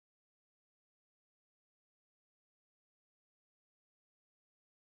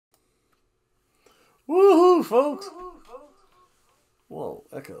Woohoo, folks! Whoa,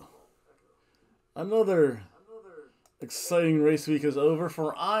 echo. Another exciting race week is over,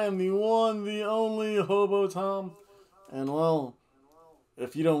 for I am the one, the only Hobo Tom. And well,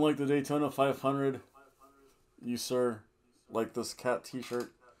 if you don't like the Daytona 500, you, sir, like this cat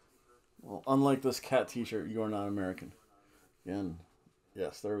t-shirt. Well, unlike this cat t-shirt, you are not American. Again,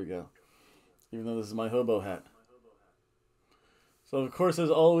 yes, there we go. Even though this is my Hobo hat. So, of course,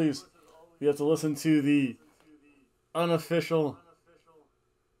 as always, you have to listen to the unofficial,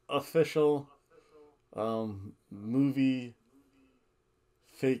 official movie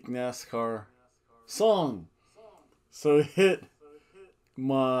fake NASCAR song. So hit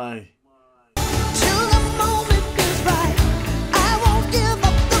my...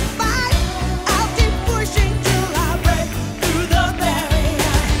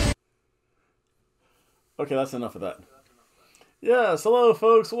 Okay, that's enough of that. Yes, hello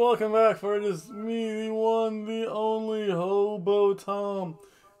folks, welcome back, for it is me, the one, the only Hobo Tom.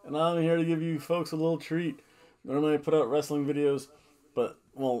 And I'm here to give you folks a little treat. Normally I put out wrestling videos, but,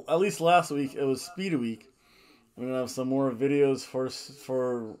 well, at least last week it was Speed Week. I'm going to have some more videos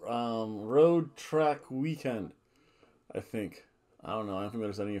for Road Track Weekend, I think. I don't know, I don't think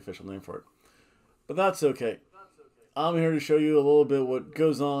there's any official name for it. But that's okay. I'm here to show you a little bit what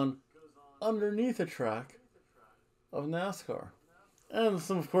goes on underneath a track of NASCAR. And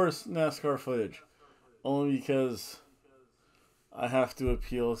some, of course, NASCAR footage. Only because I have to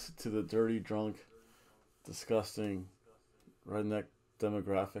appeal to the dirty, drunk, disgusting, redneck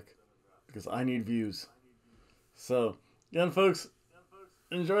demographic. Because I need views. So, again, folks,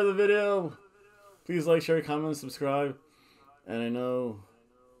 enjoy the video. Please like, share, comment, subscribe. And I know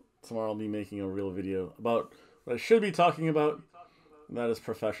tomorrow I'll be making a real video about what I should be talking about. And that is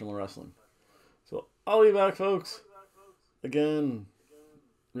professional wrestling. So, I'll be back, folks. Again,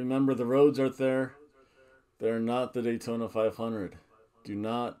 remember the roads are there. They're not the Daytona 500. Do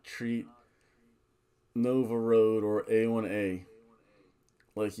not treat Nova Road or A1A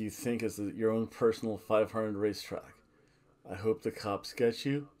like you think it's your own personal 500 racetrack. I hope the cops get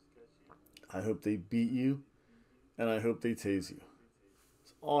you. I hope they beat you. And I hope they tase you.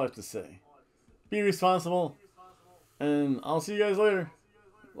 That's all I have to say. Be responsible. And I'll see you guys later.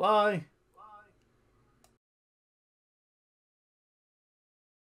 Bye.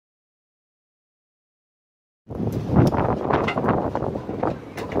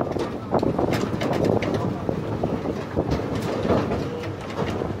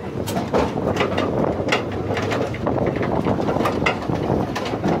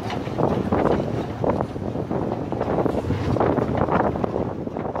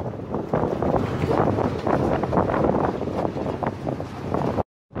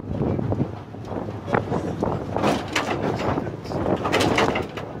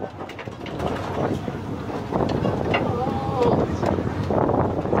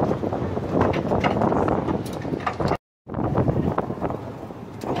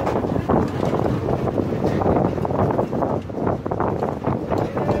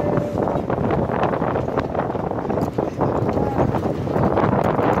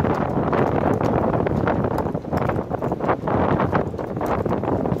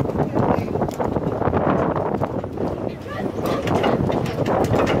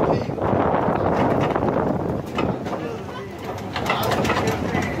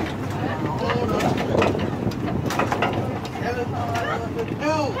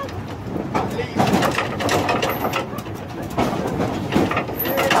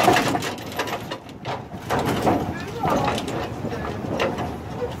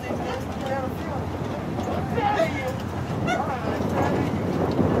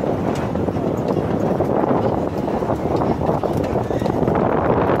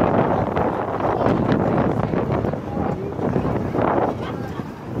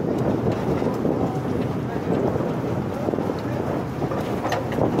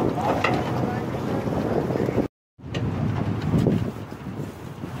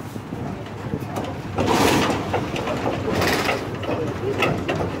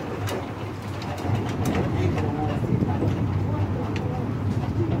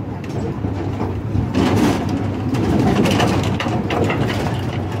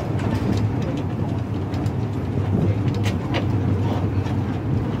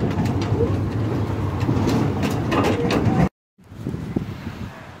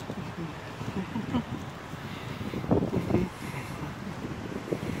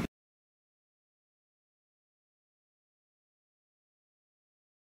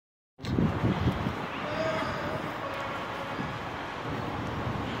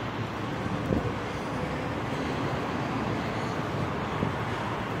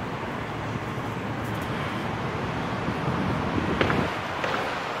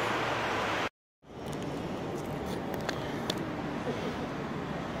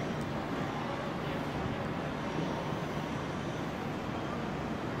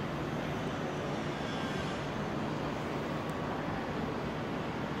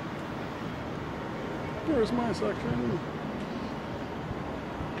 Where's my section?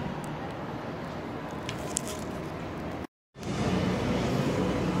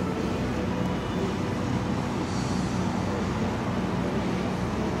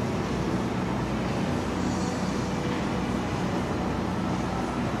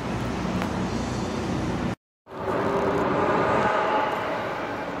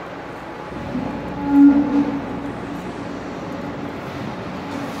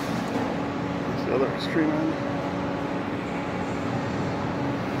 The other extreme end.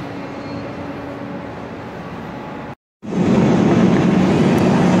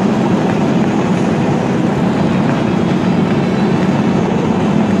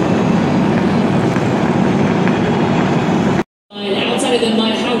 Outside of the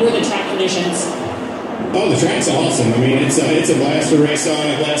mud, how were the track conditions? Oh, the track's awesome. I mean, it's a blast to race on,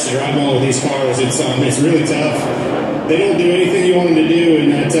 a blast to drive on with these cars. It's really tough. They don't do anything you want them to do,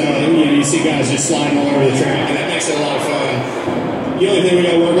 and that you see guys just sliding all over the track, and that makes it a lot of fun. The only thing we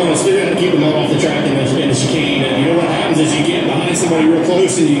got to work on is figuring out how to keep them off the track in the chicane. And you know what happens is you get behind somebody real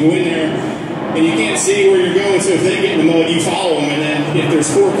close, and you go in there, and you can't see where you're going. So if they get in the mud, you follow them, and then if there's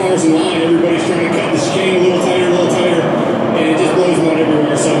 4 cars in line, everybody's trying to cut the chicane a little tighter, and it just blows mud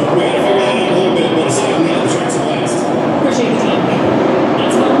everywhere. So we got to figure that out a little bit, but aside from that, the track's a blast. Appreciate the time.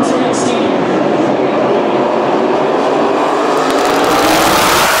 That's Home Trail Studio.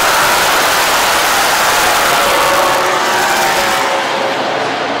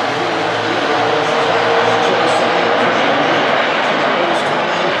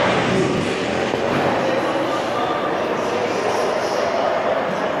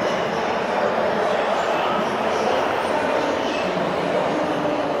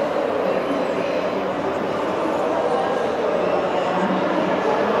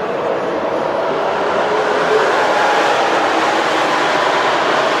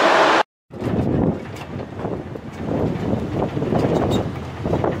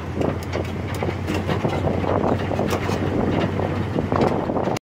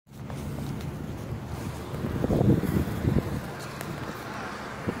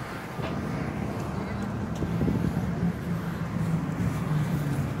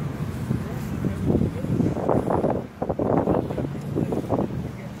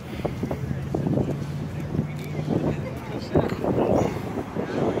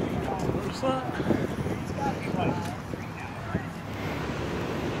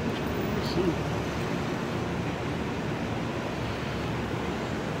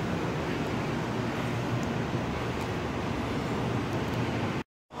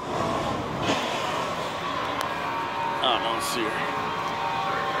 I don't see her.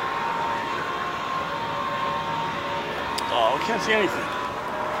 Oh, we can't see anything.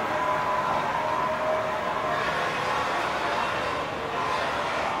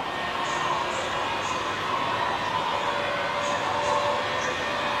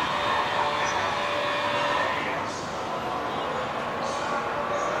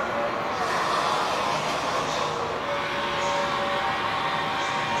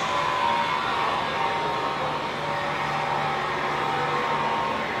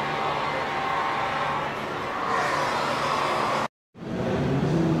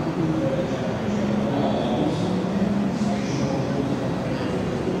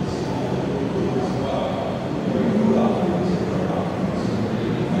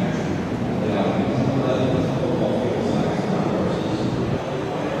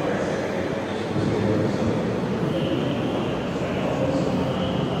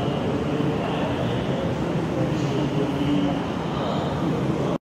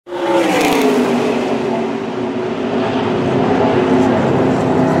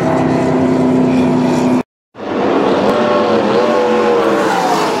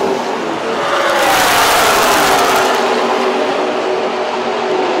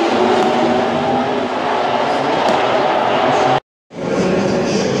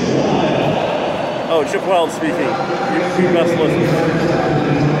 Oh, Chip Wild speaking. You best listen.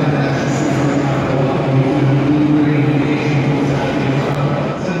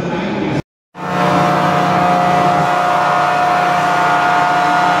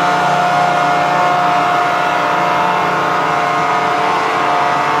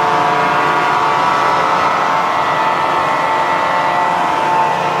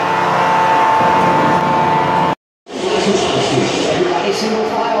 Everybody single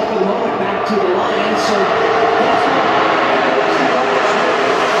file for the moment back to the line. So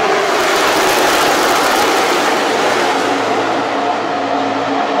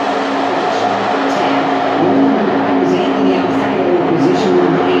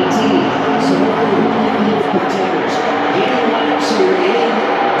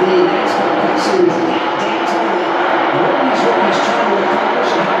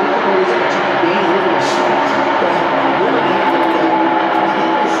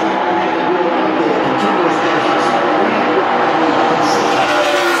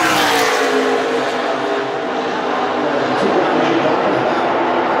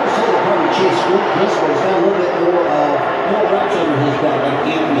this one, he's got a little bit more reps under his belt like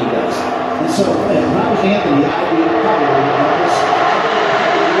Anthony does. And so, if I was Anthony, I'd be probably a little nervous.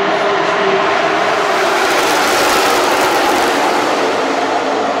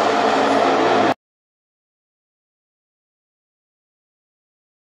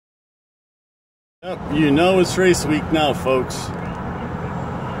 Yep, you know it's race week now, folks.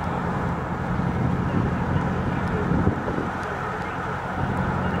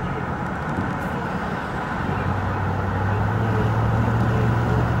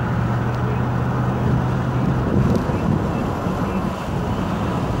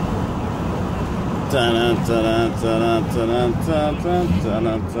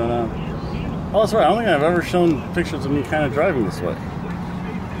 Oh, that's right. I don't think I've ever shown pictures of me kind of driving this way.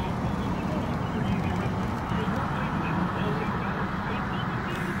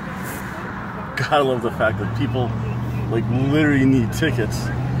 God, I love the fact that people like literally need tickets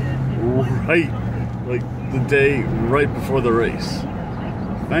right, like the day right before the race.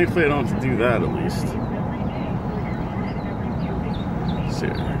 Thankfully, I don't have to do that at least. Let's see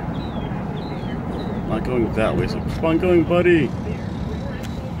here. Not going that way, so keep on going, buddy.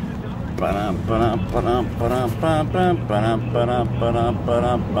 So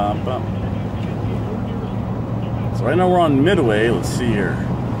right now we're on Midway. Let's see here.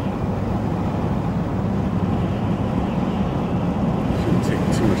 Shouldn't take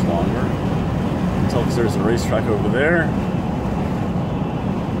too much longer. Until there's a racetrack over there.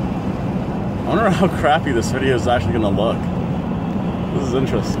 I wonder how crappy this video is actually going to look. This is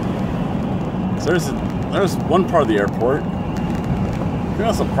interesting. So there's one part of the airport. I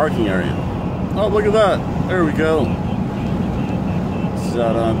think that's a parking area. Oh, look at that. There we go.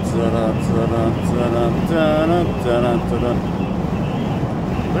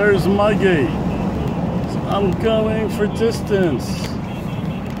 There's my gate. So I'm going for distance.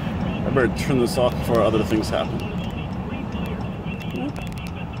 I better turn this off before other things happen.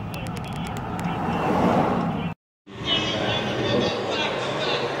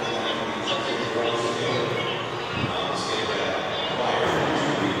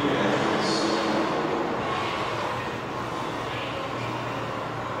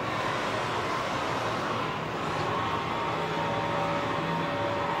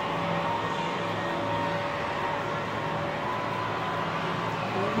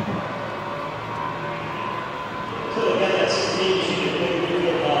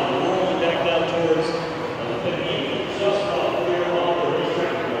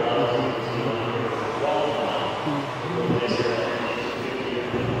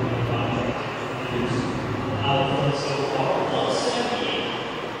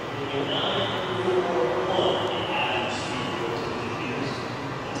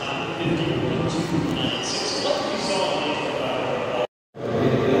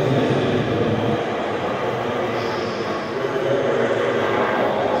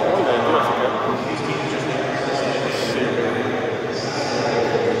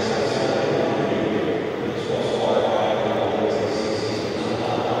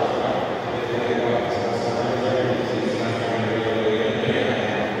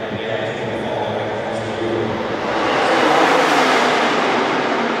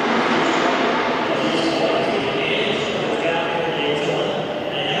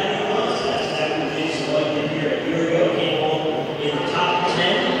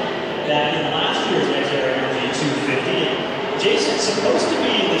 Supposed to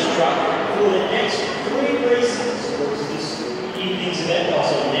be in this truck for the next 3 races. This evening's event,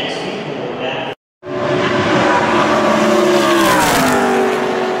 also next week when we're back.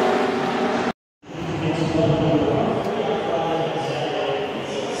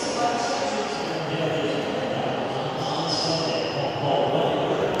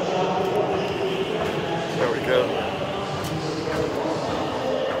 There we go.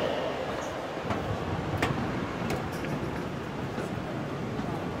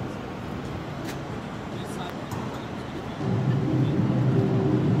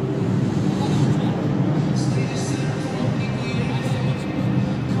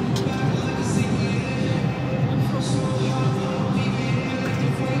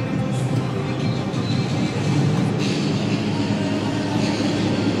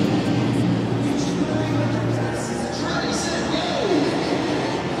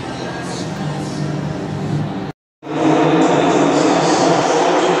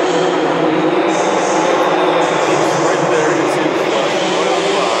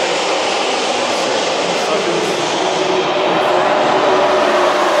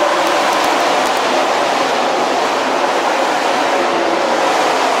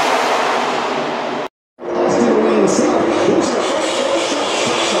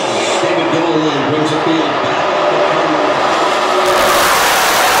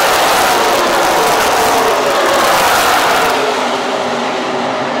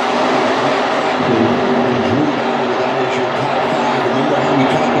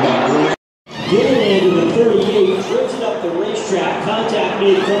 Gilliland in the 38 drives it up the racetrack. Contact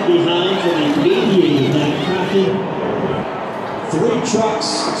made from behind from the 88 of Matt Crockett. 3 trucks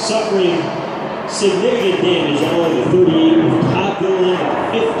suffering significant damage on the 38 with Todd Gilliland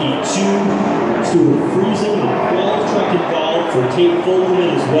 52. Stuart Friesen, 12 truck involved for Tate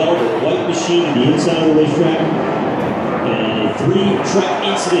Fogelman as well. The white machine on the inside of the racetrack. And a 3-truck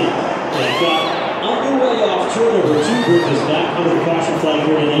incident that got underway off turn number 2, brings us back under the caution flag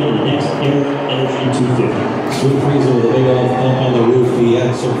here today in the next Air Energy 250. Stuart Friesen with a big old bump on the roof. He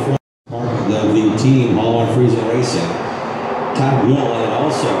had some front part of the team, Hall and Friesen Racing. Todd Gilliland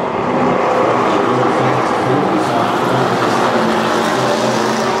also.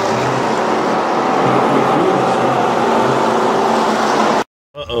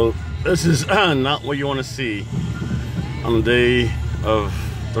 Uh-oh, this is not what you want to see on the day of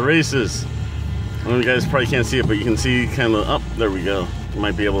the races. I know you guys probably can't see it, but you can see kind of, oh, there we go. You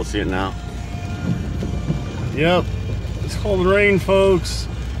might be able to see it now. Yep, it's called rain, folks.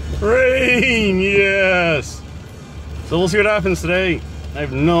 Rain, yes. So we'll see what happens today. I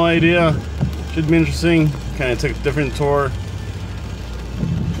have no idea. Should be interesting. Kind of took a different tour.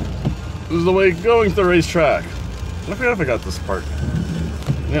 This is the way going to the racetrack. I forgot if I got this part.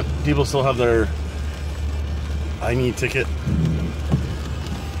 Yep, people still have their I need ticket.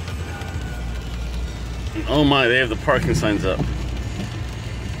 Oh my, they have the parking signs up.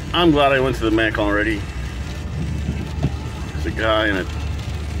 I'm glad I went to the Mac already. There's a guy in it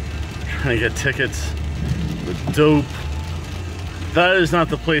trying to get tickets with dope. That is not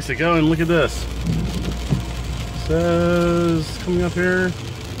the place to go, and look at this. It says, coming up here.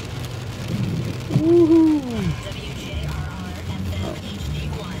 Woohoo!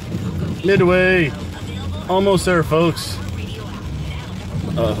 Oh. Midway. Almost there, folks.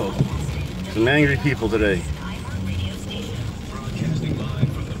 Uh-oh. Some angry people today. Broadcasting live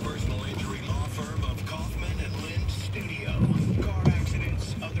from the personal injury law firm of Kaufman and Lind Studio. Car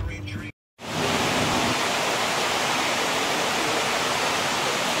accidents, other injuries.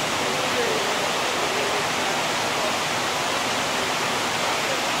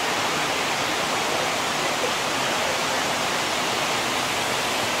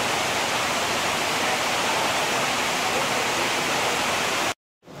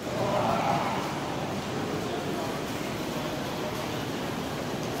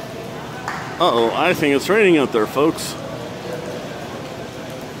 Uh-oh, I think it's raining out there, folks.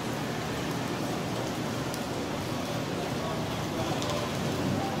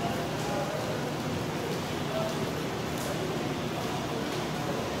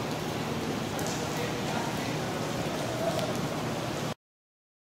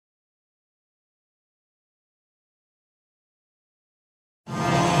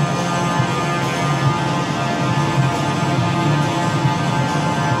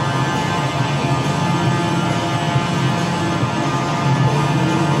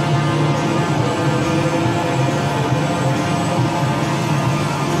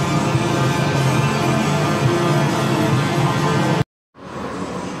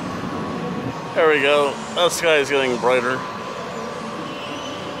 There we go. That sky is getting brighter.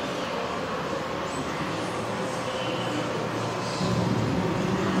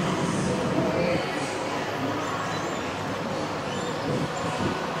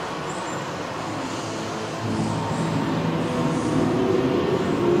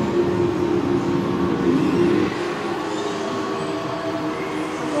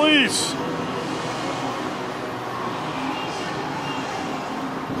 Please.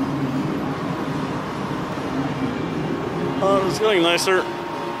 It's getting nicer.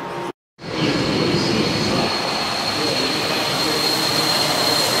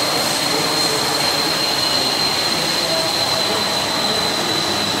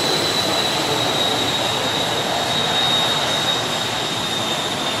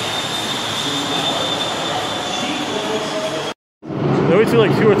 They always do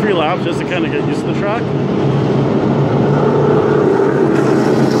like 2 or 3 laps just to kind of get used to the track.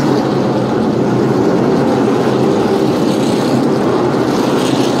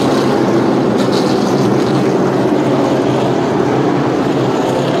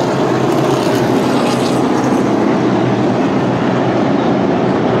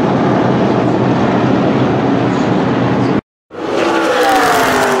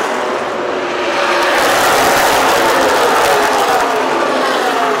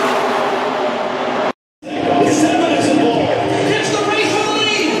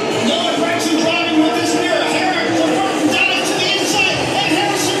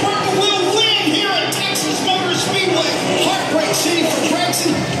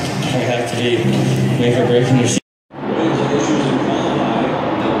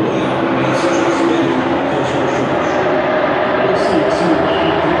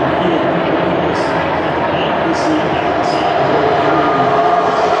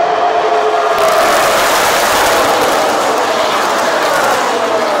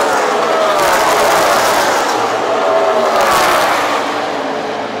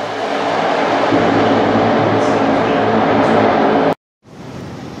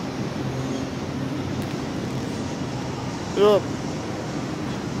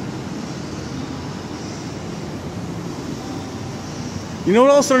 You know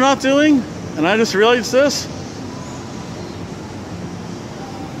what else they're not doing? And I just realized this.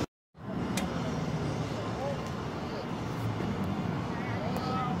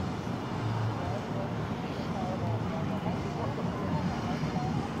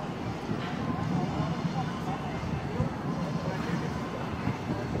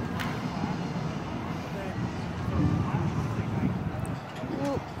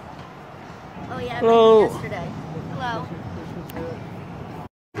 Oh yeah, Hello. yesterday. Hello.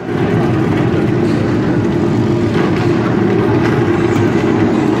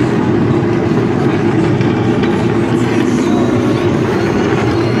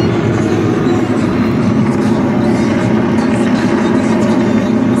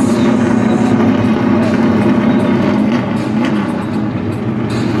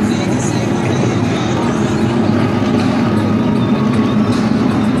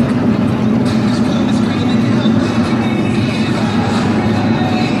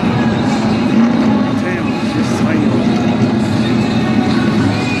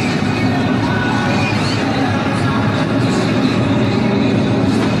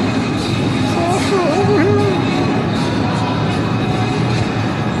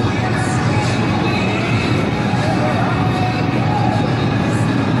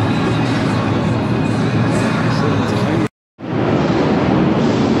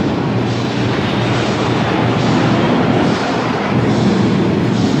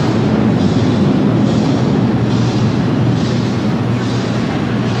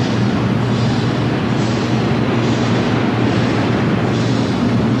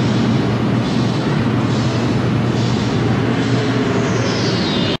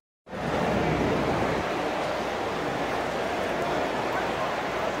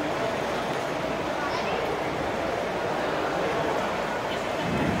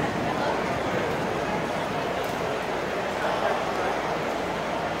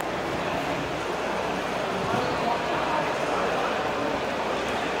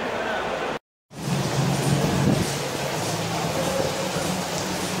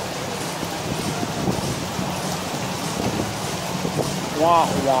 Wah,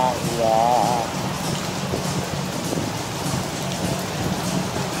 wah, wah.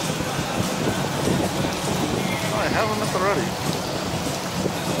 I have them at the ready.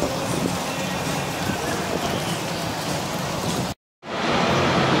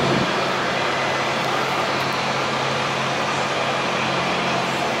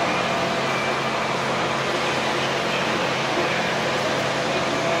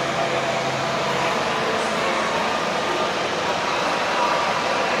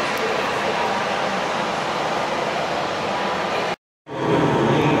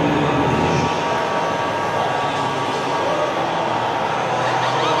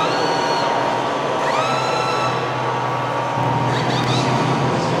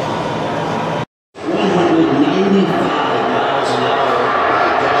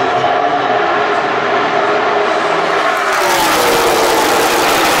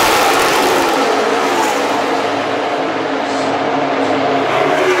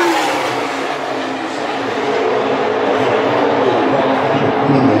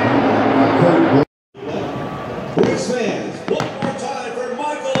 Race fans, one more time for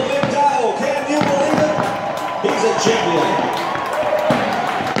Michael McDowell. Can you believe it? He's a champion.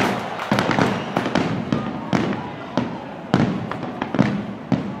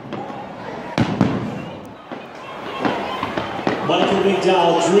 Michael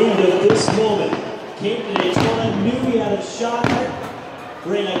McDowell dreamed of this moment. Came to Daytona, knew he had a shot,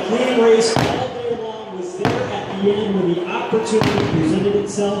 ran a clean race all day long, was there at the end when the opportunity presented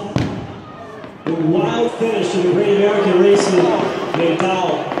itself. The wild finish of the Great American Racing,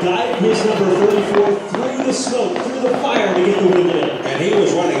 McDowell guided his number 34 through the smoke, through the fire to get the win today. And he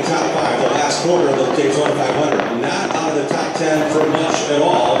was running top 5 the last quarter of the Daytona 500. Not out of the top 10 for much at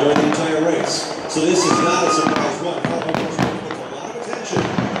all during the entire race. So this is not a surprise run. Hobo gets a lot of attention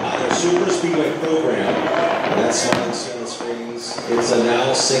on their super speedway program. And that's why you see on the screens. It's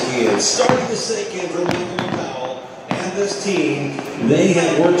now sinking in. Starting to sink in for Michael McDowell and this team. They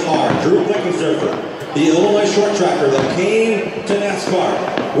have worked hard. Drew Bleckensterfer, the Illinois short tracker that came to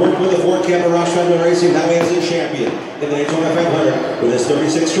NASCAR, worked with the Ford Camper Roush Family Racing. Now he is a champion in the Daytona 500 with his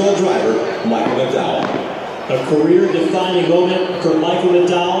 36-year-old driver, Michael McDowell. A career-defining moment for Michael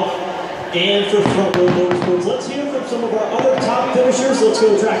McDowell and for Front Row Motorsports. Let's hear from some of our other top finishers. Let's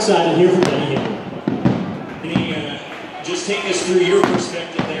go trackside and hear from Benny Hill. Just take us through your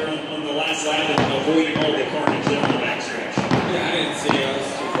perspective there on the last lap and avoiding all the carnage there on the backstretch. Yeah, I didn't see it. I was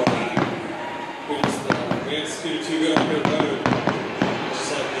too far back. We executed too good on the road.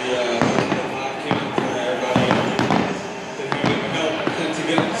 Just like the vibe came in front of everybody. Didn't have any help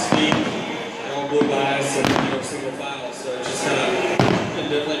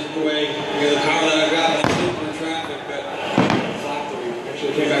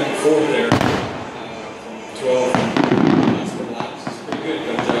way back and forth there. 12 last couple laps. It's pretty good,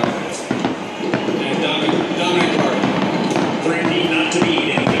 but and dominant car. 3 deep, not to beat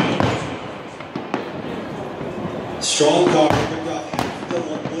anything. Strong car. Picked up half the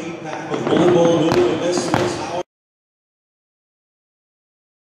lead pack with one ball moving and missing.